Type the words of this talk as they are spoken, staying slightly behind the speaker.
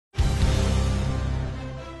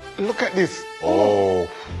Look at this. Oh.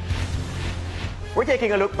 We're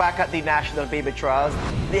taking a look back at the National Baby Trials,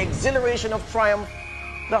 the exhilaration of triumph,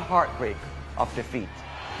 the heartbreak of defeat.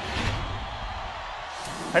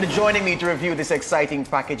 And joining me to review this exciting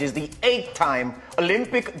package is the 8-time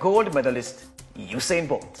Olympic gold medalist, Usain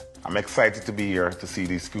Bolt. I'm excited to be here to see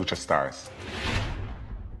these future stars.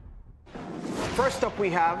 First up, we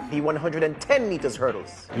have the 110 meters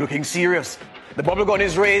hurdles. Looking serious. The bubble gun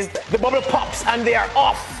is raised, the bubble pops, and they are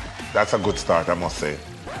off. That's a good start, I must say.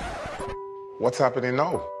 What's happening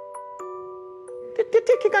now? They're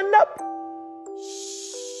taking a nap.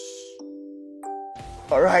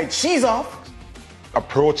 All right, she's off.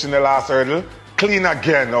 Approaching the last hurdle. Clean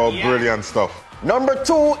again. Oh, Yeah. Brilliant stuff. Number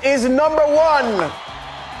 2 is number 1.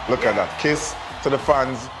 Look at that. Kiss to the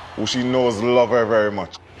fans who she knows love her very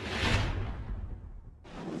much.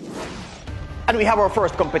 And we have our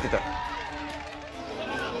first competitor.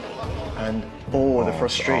 And the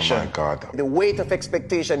frustration. Oh my God. The weight of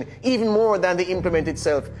expectation, even more than the implement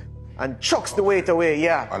itself. And chucks the weight away,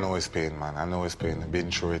 yeah. I know it's pain, man. I know it's pain. I've been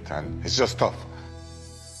through it and it's just tough.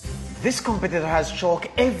 This competitor has chalk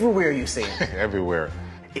everywhere, you say. Everywhere.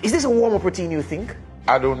 Is this a warm-up routine, you think?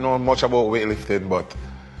 I don't know much about weightlifting, but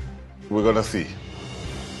we're gonna see.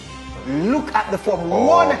 Look at the form. Oh,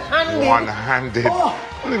 One-handed. One-handed. Oh.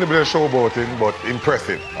 A little bit of showboating, but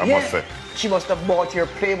impressive, I must say. She must have bought your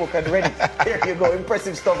playbook and read it. There you go.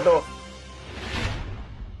 Impressive stuff, though.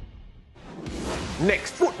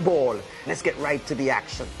 Next, football. Let's get right to the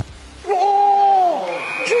action. Oh!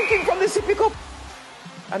 Drinking from the sippy cup.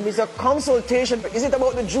 And there's a consultation. Is it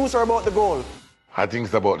about the juice or about the goal? I think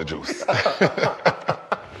it's about the juice.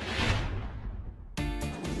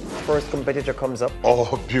 First competitor comes up.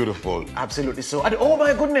 Oh, beautiful. Absolutely so. And oh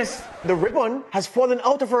my goodness, the ribbon has fallen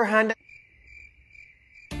out of her hand.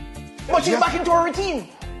 But she's back into her routine.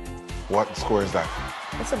 What score is that?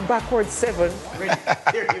 That's a backward 7.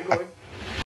 There you go.